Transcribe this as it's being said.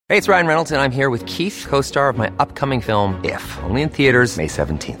Hey, it's Ryan Reynolds, and I'm here with Keith, co-star of my upcoming film, If, only in theaters May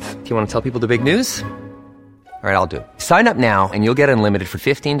 17th. Do you want to tell people the big news? All right, I'll do it. Sign up now and you'll get unlimited for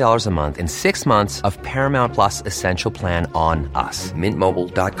 $15 a month and 6 months of Paramount Plus Essential Plan on us.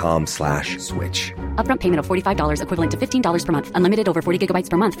 MintMobile.com/switch. Upfront payment of $45 equivalent to $15 per month. Unlimited over 40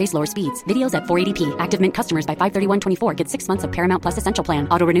 gigabytes per month. Face lower speeds. Videos at 480p. Active Mint customers by 531.24 get 6 months of Paramount Plus Essential Plan.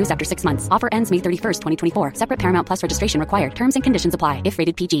 Auto renews after 6 months. Offer ends May 31st, 2024. Separate Paramount Plus registration required. Terms and conditions apply if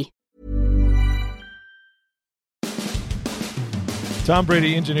rated PG. Tom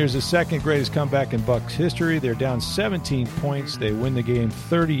Brady engineers the second greatest comeback in Bucs history. They're down 17 points. They win the game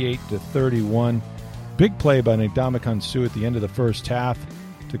 38-31. Big play by Ndamukong Suh at the end of the first half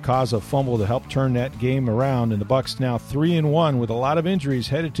to cause a fumble to help turn that game around. And the Bucs now 3-1 with a lot of injuries,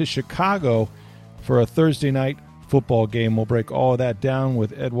 headed to Chicago for a Thursday night football game. We'll break all of that down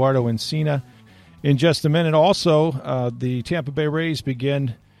with Eduardo Encina in just a minute. Also, the Tampa Bay Rays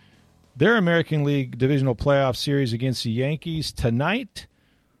begin their American League Divisional Playoff Series against the Yankees tonight.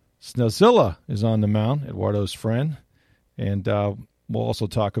 Snezilla is on the mound, Eduardo's friend, and we'll also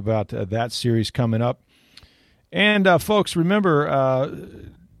talk about that series coming up. And, folks, remember,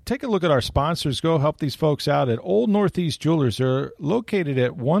 take a look at our sponsors. Go help these folks out at Old Northeast Jewelers. They're located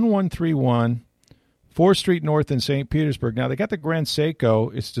at 1131 4th Street North in St. Petersburg. Now, they got the Grand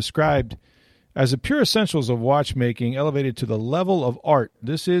Seiko. It's described as the pure essentials of watchmaking elevated to the level of art.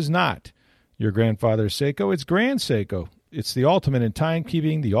 This is not your grandfather's Seiko. It's Grand Seiko. It's the ultimate in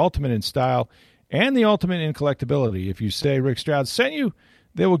timekeeping, the ultimate in style, and the ultimate in collectability. If you say Rick Stroud sent you,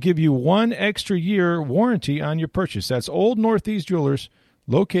 they will give you 1 extra year warranty on your purchase. That's Old Northeast Jewelers,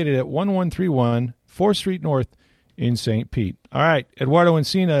 located at 1131 4th Street North in St. Pete. All right, Eduardo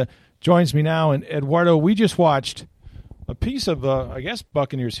Encina joins me now. And, Eduardo, we just watched a piece of, I guess,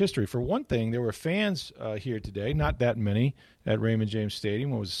 Buccaneers history. For one thing, there were fans here today, not that many, at Raymond James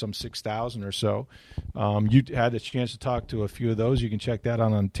Stadium. It was some 6,000 or so. You had a chance to talk to a few of those. You can check that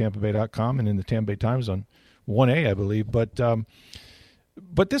out on TampaBay.com and in the Tampa Bay Times on 1A, I believe. But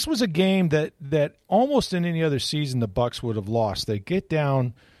this was a game that almost in any other season the Bucs would have lost. They get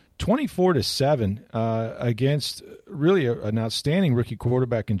down 24-7 against really an outstanding rookie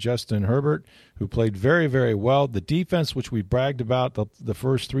quarterback in Justin Herbert, who played very, very well. The defense, which we bragged about the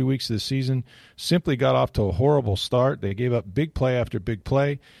first 3 weeks of the season, simply got off to a horrible start. They gave up big play after big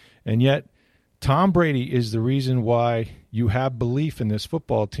play, and yet Tom Brady is the reason why you have belief in this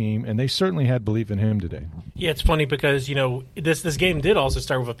football team, and they certainly had belief in him today. Yeah, it's funny because, this game did also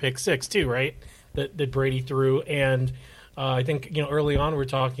start with a pick six too, right, that Brady threw, and I think, early on we're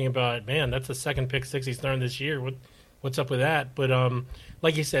talking about, man, that's the second pick six he's thrown this year. What's up with that? But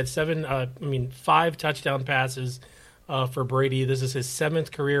like you said, 5 touchdown passes for Brady. This is his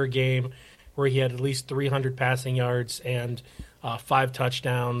 7th career game where he had at least 300 passing yards and 5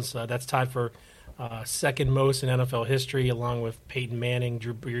 touchdowns. That's tied for second most in NFL history, along with Peyton Manning.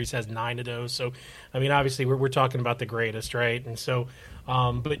 Drew Brees has 9 of those. So, obviously we're talking about the greatest, right? And so,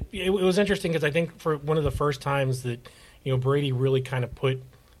 but it was interesting because I think for one of the first times that Brady really kind of put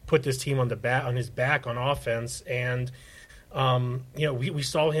this team on his back on offense, and we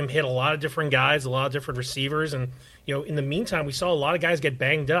saw him hit a lot of different guys, a lot of different receivers, and in the meantime we saw a lot of guys get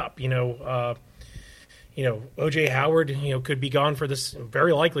banged up. O.J. Howard could be gone for this,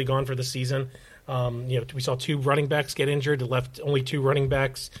 very likely gone for the season. We saw 2 running backs get injured. It left only 2 running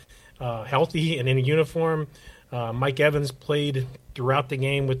backs healthy and in a uniform. Mike Evans played throughout the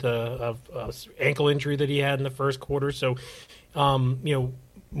game with a ankle injury that he had in the first quarter. So,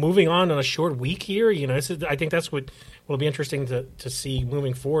 moving on a short week here, I think that's what will be interesting to see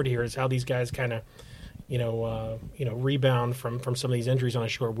moving forward here is how these guys kind of, rebound from some of these injuries on a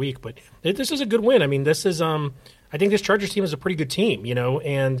short week. But this is a good win. This is, I think this Chargers team is a pretty good team,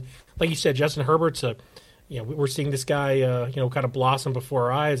 and like you said, Justin Herbert's we're seeing this guy, kind of blossom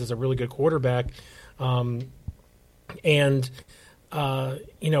before our eyes as a really good quarterback. It's the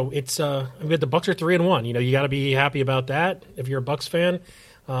Bucs are 3-1. You got to be happy about that if you're a Bucs fan.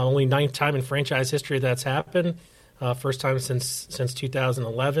 Only 9th time in franchise history that's happened. First time since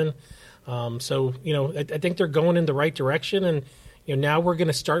 2011. So I think they're going in the right direction, and now we're going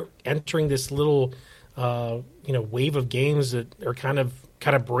to start entering this little wave of games that are kind of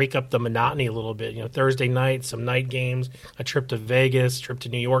break up the monotony a little bit. Thursday night, some night games, a trip to Vegas, trip to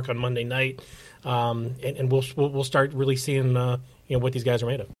New York on Monday night. And we'll start really seeing what these guys are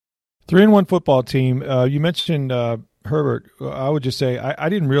made of. 3-1 football team. You mentioned Herbert, I would just say I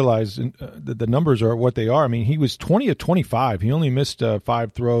didn't realize that the numbers are what they are. I mean, he was 20 of 25. He only missed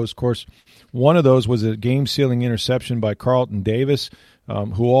 5 throws. Of course, one of those was a game-sealing interception by Carlton Davis,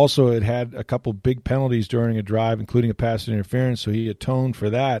 who also had a couple big penalties during a drive, including a pass interference, so he atoned for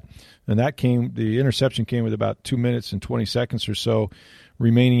that. And the interception came with about 2 minutes and 20 seconds or so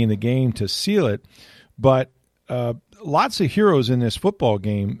remaining in the game to seal it. But lots of heroes in this football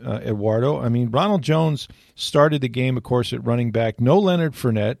game, Eduardo. I mean, Ronald Jones started the game, of course, at running back. No Leonard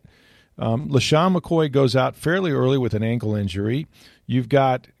Fournette. LaShawn McCoy goes out fairly early with an ankle injury. You've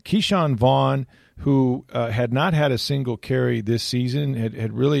got Keyshawn Vaughn, who had not had a single carry this season,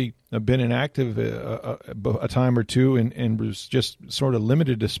 had really been inactive a time or two and was just sort of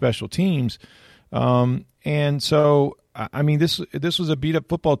limited to special teams. And so, I mean, this was a beat-up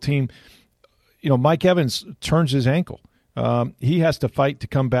football team. You know, Mike Evans turns his ankle. He has to fight to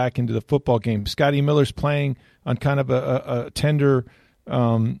come back into the football game. Scotty Miller's playing on kind of a tender,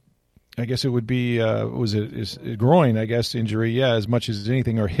 I guess it would be, was it groin, I guess, injury, yeah, as much as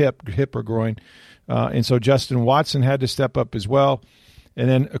anything, or hip or groin. And so Justin Watson had to step up as well. And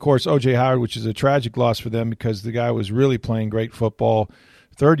then, of course, O.J. Howard, which is a tragic loss for them because the guy was really playing great football.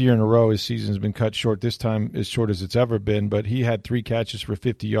 Third year in a row, his season has been cut short, this time as short as it's ever been. But he had 3 catches for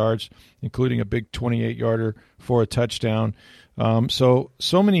 50 yards, including a big 28-yarder for a touchdown. So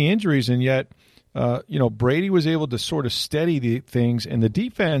many injuries, and yet, Brady was able to sort of steady the things. And the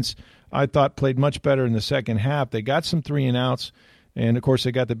defense, I thought, played much better in the second half. They got some 3-and-outs, and, of course,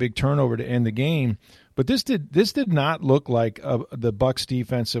 they got the big turnover to end the game. But this did not look like the Bucs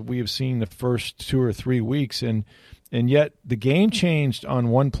defense that we have seen the first 2 or 3 weeks, and yet the game changed on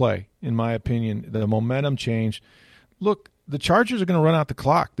one play, in my opinion. The momentum changed. Look, the Chargers are going to run out the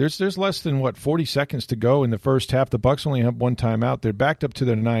clock. There's less than 40 seconds to go in the first half. The Bucs only have 1 timeout. They're backed up to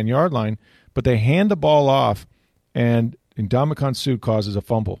their 9-yard line, but they hand the ball off, and Ndamukong Suh causes a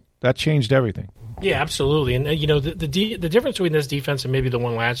fumble. That changed everything. Yeah, absolutely. And the difference between this defense and maybe the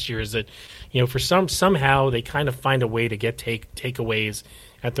one last year is that, for somehow they kind of find a way to get takeaways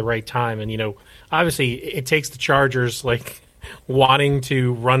at the right time. And obviously it takes the Chargers wanting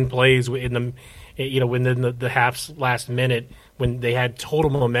to run plays within the half's last minute when they had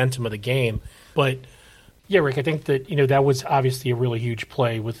total momentum of the game. But yeah, Rick, I think that that was obviously a really huge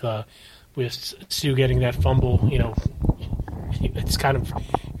play with Suh getting that fumble. It's kind of,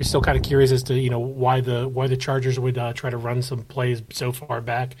 you're still kind of curious as to why the Chargers would try to run some plays so far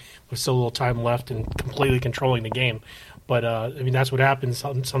back with so little time left and completely controlling the game. But that's what happens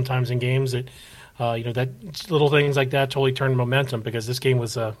sometimes in games that that little things like that totally turn momentum, because this game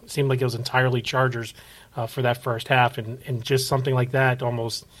was seemed like it was entirely Chargers for that first half, and just something like that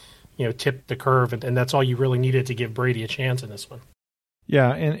almost tipped the curve, and that's all you really needed to give Brady a chance in this one.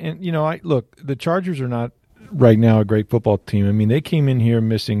 Yeah, and look, the Chargers are not right now a great football team. I mean, they came in here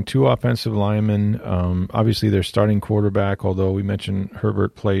missing 2 offensive linemen. Obviously, their starting quarterback, although we mentioned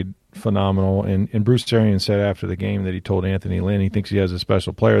Herbert played phenomenal. And Bruce Arians said after the game that he told Anthony Lynn he thinks he has a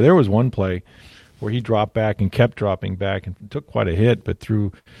special player. There was one play where he dropped back and kept dropping back and took quite a hit, but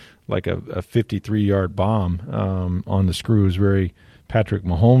threw like a 53-yard bomb on the screws, very Patrick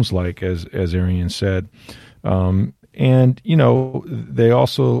Mahomes-like, as Arians said. And, they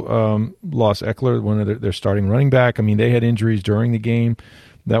also lost Eckler, one of their starting running back. I mean, they had injuries during the game.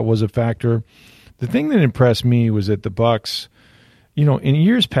 That was a factor. The thing that impressed me was that the Bucs, in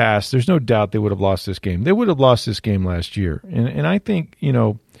years past, there's no doubt they would have lost this game. They would have lost this game last year. And I think,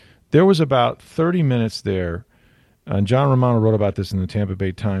 there was about 30 minutes there, and John Romano wrote about this in the Tampa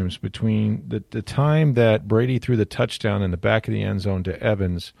Bay Times, between the time that Brady threw the touchdown in the back of the end zone to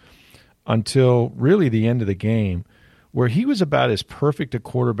Evans until really the end of the game, where he was about as perfect a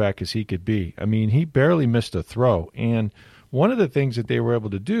quarterback as he could be. I mean, he barely missed a throw. And one of the things that they were able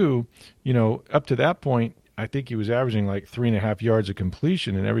to do, up to that point, I think he was averaging like 3.5 yards of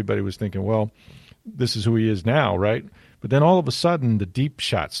completion, and everybody was thinking, well, this is who he is now, right? But then all of a sudden, the deep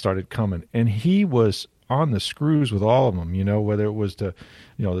shots started coming, and he was on the screws with all of them, whether it was the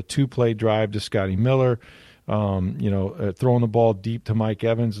 2-play drive to Scotty Miller, throwing the ball deep to Mike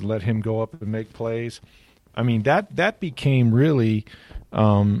Evans and let him go up and make plays. I mean, that became really,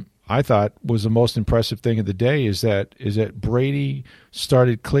 I thought, was the most impressive thing of the day, is that Brady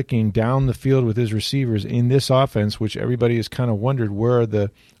started clicking down the field with his receivers in this offense, which everybody has kind of wondered, where are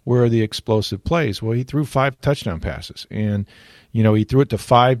the explosive plays? Well, he threw 5 touchdown passes, and he threw it to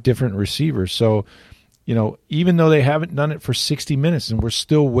 5 different receivers. So, even though they haven't done it for 60 minutes, and we're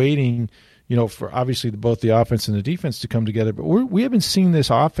still waiting, for obviously both the offense and the defense to come together, but we haven't seen this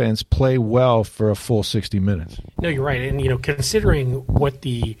offense play well for a full 60 minutes. No, you're right. And, considering what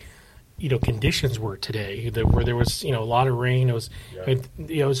the conditions were today, where there was, a lot of rain. It was,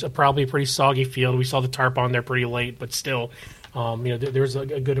 it was probably a pretty soggy field. We saw the tarp on there pretty late, but still, there was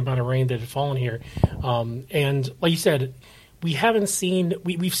a good amount of rain that had fallen here. And like you said, we've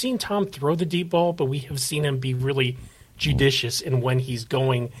seen Tom throw the deep ball, but we have seen him be really judicious in when he's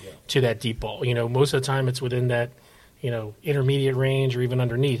going to that deep ball. Most of the time it's within that, intermediate range or even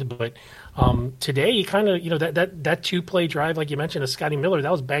underneath. But today, he kind of, that two-play drive, like you mentioned, of Scotty Miller,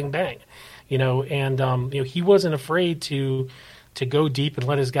 that was bang, bang. And he wasn't afraid to go deep and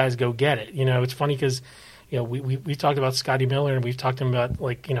let his guys go get it. It's funny because, we talked about Scotty Miller, and we've talked to him about,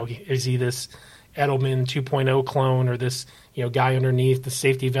 is he this Edelman 2.0 clone or this, guy underneath, the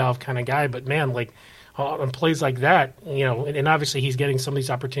safety valve kind of guy? But, man, on plays like that, and obviously he's getting some of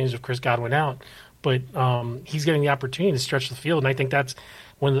these opportunities with Chris Godwin out, but he's getting the opportunity to stretch the field, and I think that's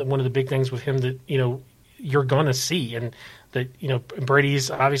one of the big things with him that you're gonna see, and that Brady's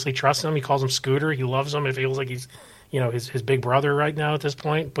obviously trusts him. He calls him Scooter. He loves him. It feels like he's his big brother right now at this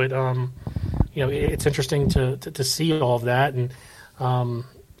point. But it's interesting to see all of that, and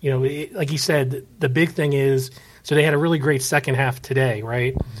like you said, the big thing is. So they had a really great second half today,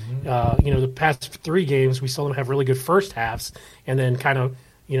 right? Mm-hmm. The past 3 games, we saw them have really good first halves and then kind of,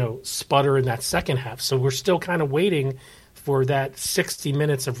 sputter in that second half. So we're still kind of waiting for that 60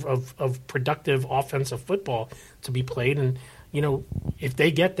 minutes of productive offensive football to be played. And, if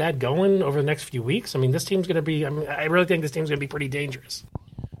they get that going over the next few weeks, this team's going to be – I really think this team's going to be pretty dangerous.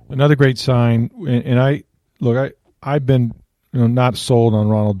 Another great sign, and I've been – not sold on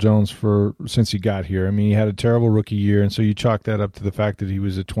Ronald Jones since he got here. He had a terrible rookie year, and so you chalk that up to the fact that he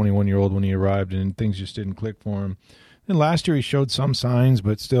was a 21-year-old when he arrived, and things just didn't click for him. And last year he showed some signs,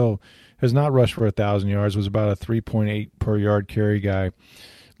 but still has not rushed for 1,000 yards, was about a 3.8 per yard carry guy.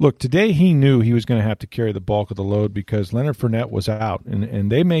 Look, today he knew he was going to have to carry the bulk of the load because Leonard Fournette was out, and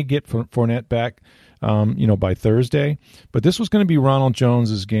they may get Fournette back by Thursday. But this was going to be Ronald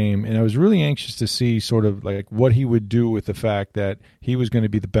Jones's game, and I was really anxious to see sort of like what he would do with the fact that he was going to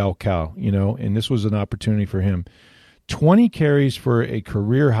be the bell cow, and this was an opportunity for him. 20 carries for a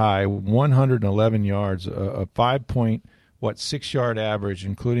career high, 111 yards, a 5.6-yard average,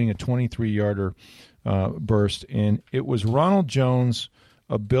 including a 23-yarder burst. And it was Ronald Jones'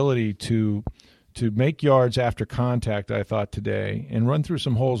 ability to make yards after contact, I thought, today, and run through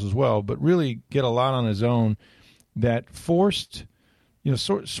some holes as well, but really get a lot on his own that forced,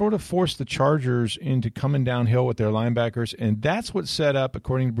 sort of forced the Chargers into coming downhill with their linebackers, and that's what set up,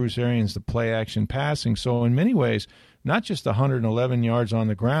 according to Bruce Arians, the play-action passing. So in many ways, not just 111 yards on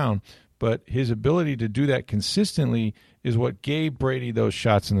the ground, but his ability to do that consistently is what gave Brady those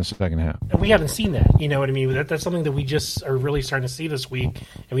shots in the second half. And we haven't seen that, you know what I mean? That's something that we just are really starting to see this week,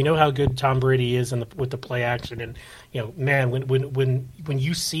 and we know how good Tom Brady is with the play action. And man, when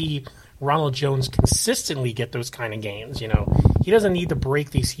you see Ronald Jones consistently get those kind of gains, he doesn't need to break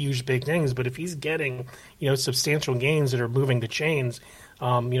these huge big things, but if he's getting substantial gains that are moving the chains,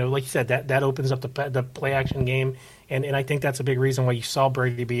 like you said, that opens up the play action game, and I think that's a big reason why you saw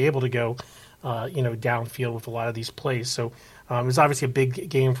Brady be able to go downfield with a lot of these plays. So it was obviously a big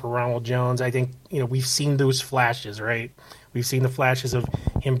game for Ronald Jones. I think, we've seen those flashes, right? We've seen the flashes of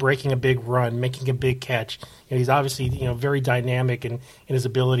him breaking a big run, making a big catch. He's obviously, very dynamic in his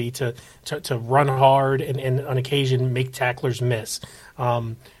ability to run hard and on occasion make tacklers miss.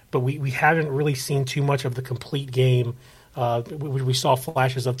 But we haven't really seen too much of the complete game. We saw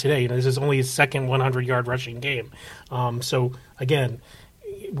flashes of today. This is only his second 100-yard rushing game. So, again,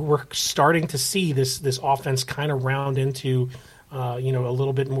 we're starting to see this offense kind of round into, a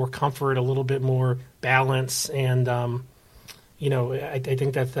little bit more comfort, a little bit more balance, and I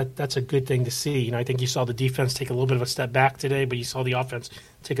think that's a good thing to see. I think you saw the defense take a little bit of a step back today, but you saw the offense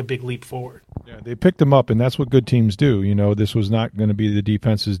take a big leap forward. Yeah, they picked them up, and that's what good teams do. This was not going to be the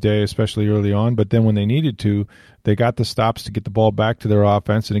defense's day, especially early on, but then when they needed to, they got the stops to get the ball back to their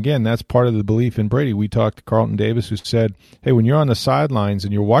offense. And again, that's part of the belief in Brady. We talked to Carlton Davis, who said, hey, when you're on the sidelines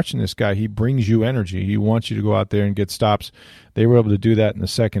and you're watching this guy, he brings you energy. He wants you to go out there and get stops. They were able to do that in the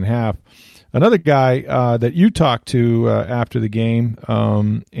second half. Another guy that you talked to after the game,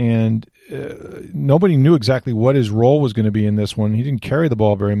 and nobody knew exactly what his role was going to be in this one. He didn't carry the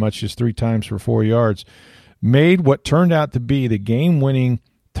ball very much, just 3 times for 4 yards. Made what turned out to be the game-winning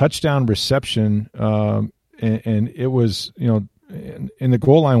touchdown reception, and it was, in the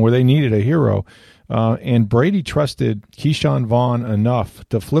goal line where they needed a hero. And Brady trusted Keyshawn Vaughn enough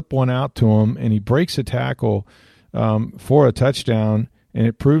to flip one out to him, and he breaks a tackle for a touchdown, and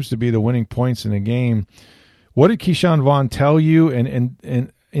it proves to be the winning points in the game. What did Keyshawn Vaughn tell you?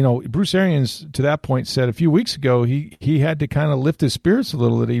 And Bruce Arians to that point said a few weeks ago he had to kind of lift his spirits a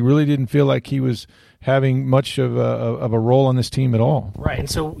little, that he really didn't feel like he was having much of a role on this team at all. Right, and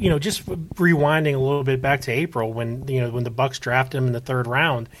so just rewinding a little bit back to April when when the Bucs drafted him in the 3rd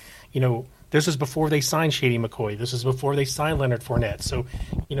round, this was before they signed Shady McCoy. This was before they signed Leonard Fournette. So,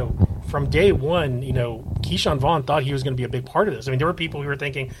 from day one, Keyshawn Vaughn thought he was going to be a big part of this. I mean, there were people who were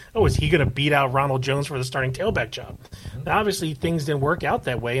thinking, oh, is he going to beat out Ronald Jones for the starting tailback job? Now, obviously, things didn't work out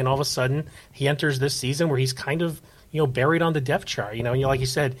that way, and all of a sudden, he enters this season where he's kind of buried on the depth chart. Like you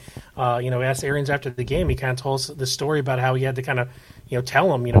said, asked Arians after the game, he kind of told us the story about how he had to kind of,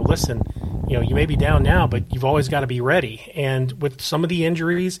 tell him, listen, you may be down now, but you've always got to be ready. And with some of the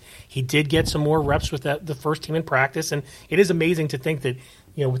injuries, he did get some more reps with the first team in practice. And it is amazing to think that,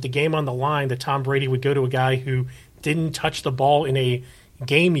 with the game on the line, that Tom Brady would go to a guy who didn't touch the ball in a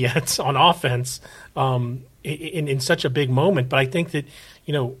game yet on offense in such a big moment. But I think that,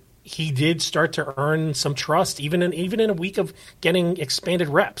 he did start to earn some trust, even in a week of getting expanded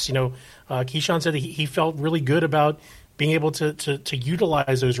reps. Keyshawn said that he felt really good about being able to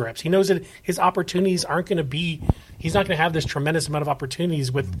utilize those reps. He knows that his opportunities aren't going to be – he's not going to have this tremendous amount of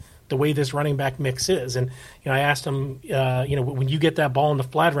opportunities with the way this running back mix is. And, I asked him, when you get that ball in the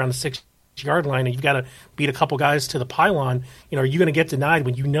flat around the 6-yard line and you've got to beat a couple guys to the pylon, are you going to get denied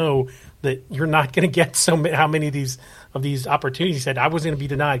when you know that you're not going to get how many of these opportunities? He said, I wasn't going to be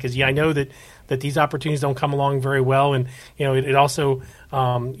denied because, I know that these opportunities don't come along very well. And, it also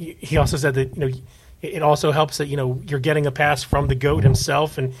he also said that, it also helps that, you're getting a pass from the GOAT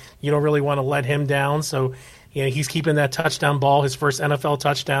himself and you don't really want to let him down. So, he's keeping that touchdown ball, his first NFL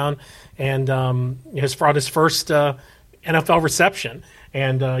touchdown, and his first NFL reception.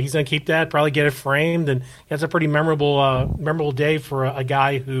 And he's going to keep that, probably get it framed. And that's a pretty memorable day for a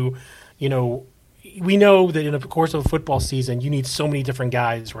guy who, we know that in the course of a football season, you need so many different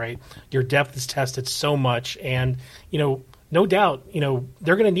guys, right? Your depth is tested so much. And, no doubt,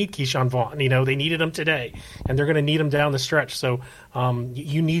 they're going to need Keyshawn Vaughn. They needed him today, and they're going to need him down the stretch. So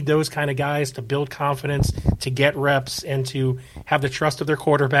you need those kind of guys to build confidence, to get reps, and to have the trust of their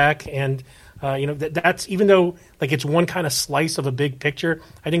quarterback. And, that's even though like it's one kind of slice of a big picture,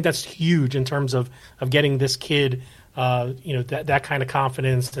 I think that's huge in terms of getting this kid, that kind of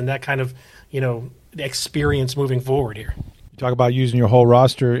confidence and that kind of, experience moving forward here. Talk about using your whole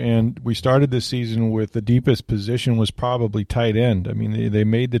roster, and we started this season with the deepest position was probably tight end. I mean, they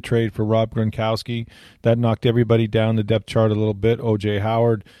made the trade for Rob Gronkowski. That knocked everybody down the depth chart a little bit. O.J.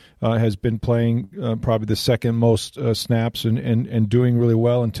 Howard has been playing probably the second most snaps and doing really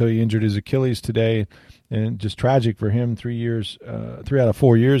well until he injured his Achilles today. And just tragic for him. 3 out of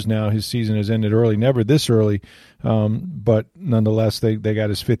 4 years now, his season has ended early, never this early. But nonetheless, they got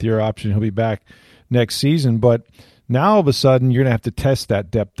his 5th-year option. He'll be back next season. But now all of a sudden, you're going to have to test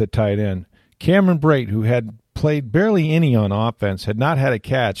that depth at tight end. Cameron Brate, who had played barely any on offense, had not had a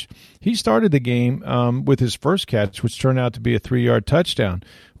catch. He started the game with his first catch, which turned out to be a 3-yard touchdown.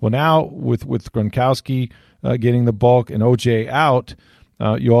 Well, now with Gronkowski getting the bulk and O.J. out,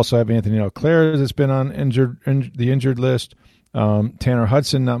 you also have Anthony Auclair that's been on the injured list. Tanner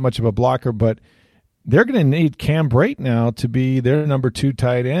Hudson, not much of a blocker, but they're going to need Cam Brate now to be their number 2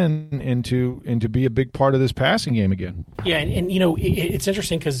 tight end and to be a big part of this passing game again. Yeah, and it's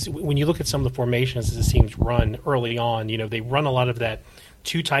interesting because when you look at some of the formations as the teams run early on, they run a lot of that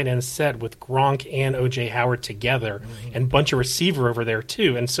 2 tight end set with Gronk and O.J. Howard together and a bunch of receiver over there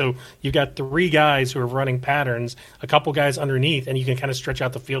too. And so you've got 3 guys who are running patterns, a couple guys underneath, and you can kind of stretch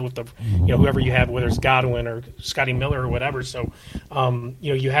out the field with the whoever you have, whether it's Godwin or Scotty Miller or whatever. So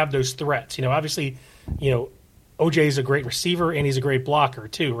you have those threats. Obviously, O.J. is a great receiver and he's a great blocker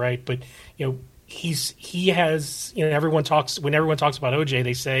too, right? But he has everyone talks about O.J.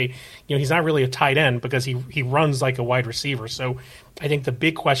 they say he's not really a tight end because he runs like a wide receiver. So I think the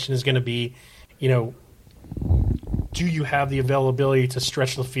big question is going to be do you have the availability to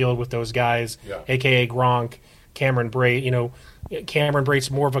stretch the field with those guys, aka Gronk, Cameron Brate? Cameron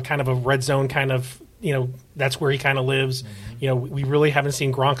Brate's more of a kind of a red zone kind of that's where he kind of lives. We really haven't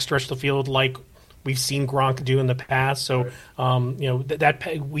seen Gronk stretch the field like we've seen Gronk do in the past. So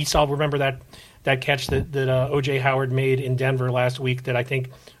that we saw. Remember that catch that O.J. Howard made in Denver last week that I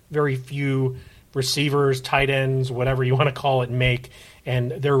think very few receivers, tight ends, whatever you want to call it, make. And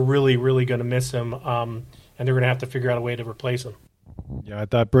they're really, really going to miss him, and they're going to have to figure out a way to replace him. Yeah, I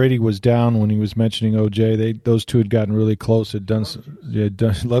thought Brady was down when he was mentioning O.J. Those two had gotten really close.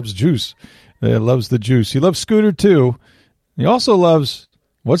 Loves juice. Loves the juice. He loves Scooter, too. He also loves,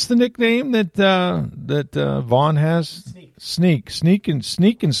 what's the nickname that Vaughn has? Sneak and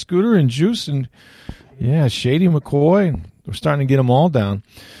Scooter and Juice and Shady McCoy. We're starting to get them all down.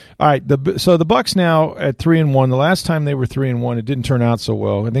 All right, so the Bucs now at 3-1. The last time they were 3-1, it didn't turn out so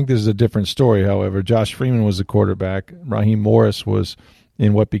well. I think this is a different story, however. Josh Freeman was the quarterback. Raheem Morris was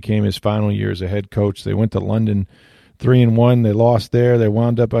in what became his final year as a head coach. They went to London 3-1. They lost there. They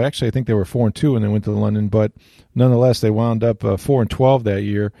wound up, actually, I think they were 4-2 when they went to London, but nonetheless, they wound up 4-12 that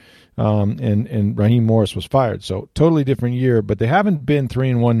year, and Raheem Morris was fired. So totally different year, but they haven't been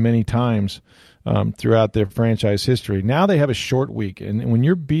 3-1 many times throughout their franchise history. Now they have a short week, and when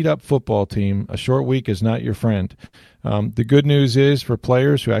you're beat-up football team, a short week is not your friend. The good news is for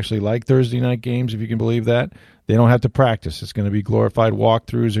players who actually like Thursday night games, if you can believe that, they don't have to practice. It's going to be glorified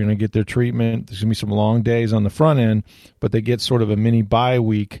walkthroughs. They're going to get their treatment. There's going to be some long days on the front end, but they get sort of a mini bye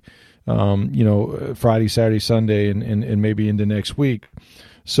week, Friday, Saturday, Sunday, and maybe into next week.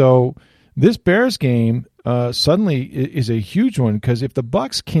 So this Bears game suddenly is a huge one, because if the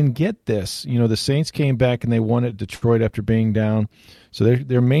Bucs can get this, the Saints came back and they won at Detroit after being down, so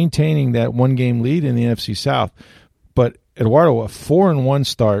they're maintaining that one-game lead in the NFC South. But Eduardo, a 4-1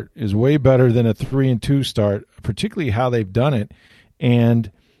 start is way better than a 3-2 start, particularly how they've done it.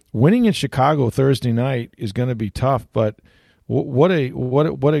 And winning in Chicago Thursday night is going to be tough, but what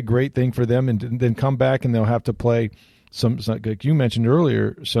a great thing for them. And then come back and they'll have to play some, like you mentioned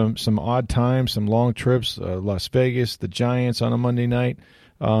earlier, some odd times, some long trips, Las Vegas, the Giants on a Monday night.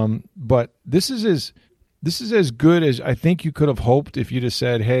 But this is as good as I think you could have hoped if you'd have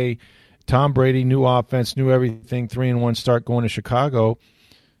said, hey, Tom Brady, new offense, new everything, 3-1 start going to Chicago.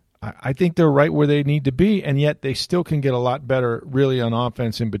 I think they're right where they need to be, and yet they still can get a lot better, really, on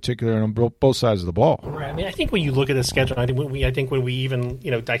offense in particular, and on both sides of the ball. Right. I mean, I think when you look at the schedule, I think when we even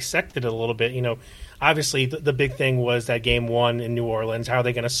dissected it a little bit, obviously the big thing was that game one in New Orleans. How are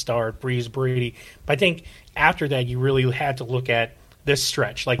they going to start Breeze, Brady? But I think after that, you really had to look at this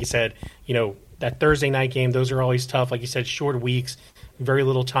stretch, like you said. That Thursday night game; those are always tough. Like you said, short weeks. Very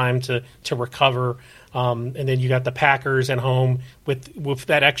little time to recover, and then you got the Packers at home with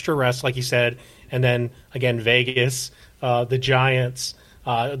that extra rest, like you said, and then again Vegas, the Giants,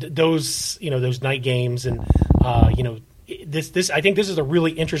 those night games, and this I think this is a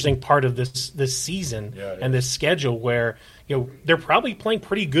really interesting part of this season and this schedule where they're probably playing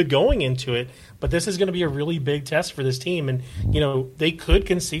pretty good going into it, but this is going to be a really big test for this team, and they could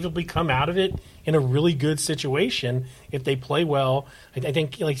conceivably come out of it in a really good situation if they play well. I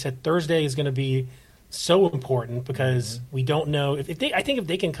think, like I said, Thursday is going to be so important because we don't know if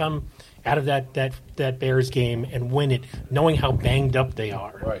they can come out of that Bears game and win it, knowing how banged up they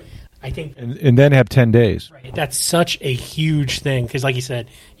are. Right. I think, and then have 10 days. Right, that's such a huge thing because, like you said,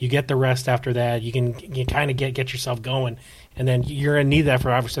 you get the rest after that. You kind of get yourself going, and then you're going to need that for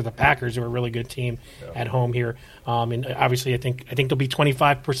obviously the Packers, who are a really good team at home here. And obviously, I think there'll be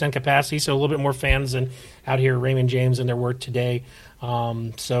 25% capacity, so a little bit more fans than out here at Raymond James than there were today.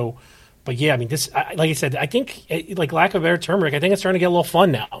 But yeah, I mean, this, like I said, I think, like lack of a better term, Rick, I think it's starting to get a little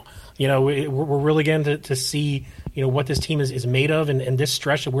fun now. We're really getting to see, what this team is made of, and this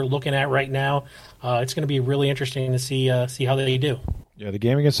stretch that we're looking at right now. It's going to be really interesting to see how they do. Yeah, the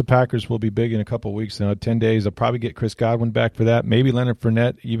game against the Packers will be big in a couple of weeks now. 10 days. I'll probably get Chris Godwin back for that. Maybe Leonard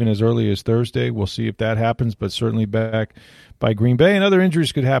Fournette even as early as Thursday. We'll see if that happens, but certainly back by Green Bay. And other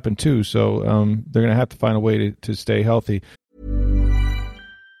injuries could happen too, so they're going to have to find a way to stay healthy.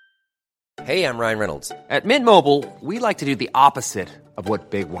 Hey, I'm Ryan Reynolds. At Mint Mobile, we like to do the opposite of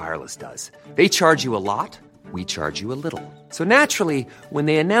what Big Wireless does. They charge you a lot. We charge you a little. So naturally, when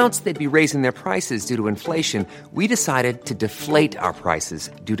they announced they'd be raising their prices due to inflation, we decided to deflate our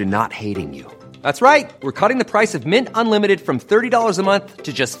prices due to not hating you. That's right. We're cutting the price of Mint Unlimited from $30 a month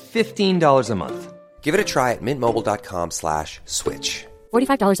to just $15 a month. Give it a try at mintmobile.com/switch.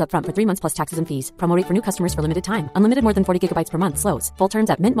 $45 up front for 3 months plus taxes and fees. Promo rate for new customers for limited time. Unlimited more than 40 gigabytes per month. Slows full terms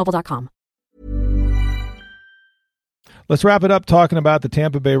at mintmobile.com. Let's wrap it up talking about the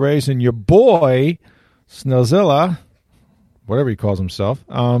Tampa Bay Rays and your boy, Snellzilla, whatever he calls himself.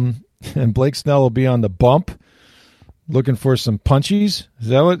 And Blake Snell will be on the bump looking for some punchies.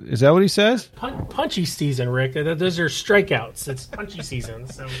 Is that what he says? Punchy season, Rick. Those are strikeouts. It's punchy season.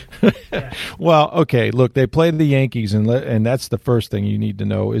 So, yeah. Well, okay, look, they played the Yankees, and that's the first thing you need to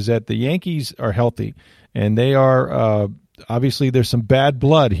know is that the Yankees are healthy, and they are obviously there's some bad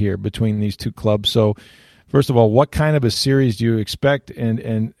blood here between these two clubs. So, first of all, what kind of a series do you expect,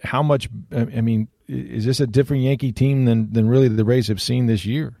 and how much? I mean, is this a different Yankee team than really the Rays have seen this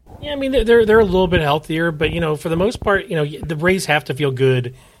year? Yeah, I mean they're a little bit healthier, but for the most part, the Rays have to feel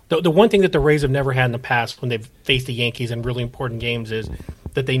good. The one thing that the Rays have never had in the past when they've faced the Yankees in really important games is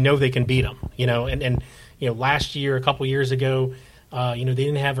that they know they can beat them. And last year, a couple years ago, They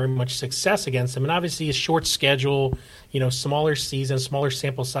didn't have very much success against them, and obviously a short schedule, smaller season, smaller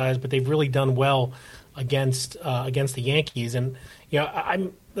sample size, but they've really done well against the Yankees. And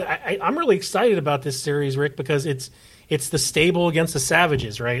I'm really excited about this series, Rick, because it's the stable against the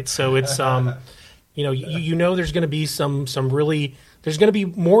savages, right? So it's there's going to be there's going to be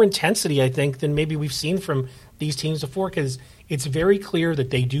more intensity, I think, than maybe we've seen from these teams before, because it's very clear that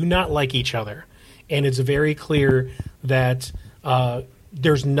they do not like each other, and it's very clear that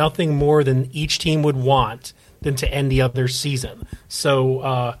there's nothing more than each team would want than to end the other season. So,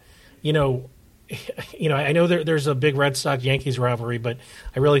 I know there's a big Red Sox-Yankees rivalry, but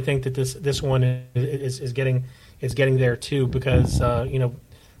I really think that this one is getting there too, because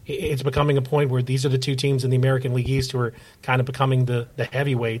it's becoming a point where these are the two teams in the American League East who are kind of becoming the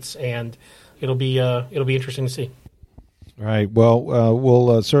heavyweights, and it'll be interesting to see. All right. Well,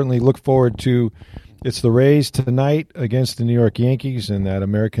 we'll certainly look forward to. It's the Rays tonight against the New York Yankees in that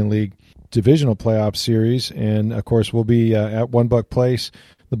American League Divisional Playoff Series, and of course we'll be at One Buck Place.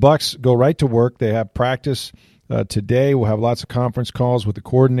 The Bucks go right to work. They have practice today. We'll have lots of conference calls with the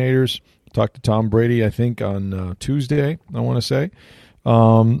coordinators. Talk to Tom Brady, I think, on Tuesday, I want to say.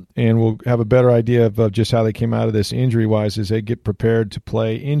 And we'll have a better idea of just how they came out of this injury-wise as they get prepared to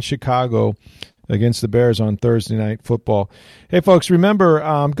play in Chicago against the Bears on Thursday Night Football. Hey, folks, remember,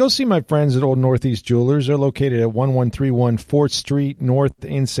 go see my friends at Old Northeast Jewelers. They're located at 1131 4th Street North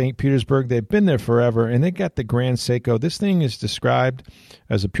in St. Petersburg. They've been there forever, and they got the Grand Seiko. This thing is described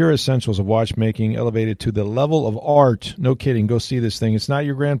as the pure essentials of watchmaking, elevated to the level of art. No kidding. Go see this thing. It's not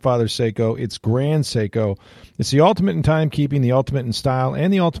your grandfather's Seiko. It's Grand Seiko. It's the ultimate in timekeeping, the ultimate in style,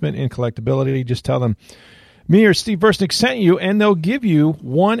 and the ultimate in collectability. Just tell them me or Steve Versnick sent you, and they'll give you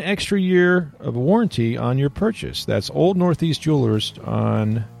 1 extra year of warranty on your purchase. That's Old Northeast Jewelers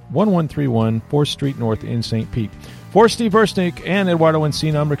on 1131 4th Street North in St. Pete. For Steve Versnick and Eduardo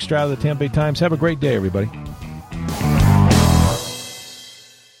Encina, I'm Rick Stroud of the Tampa Bay Times. Have a great day, everybody.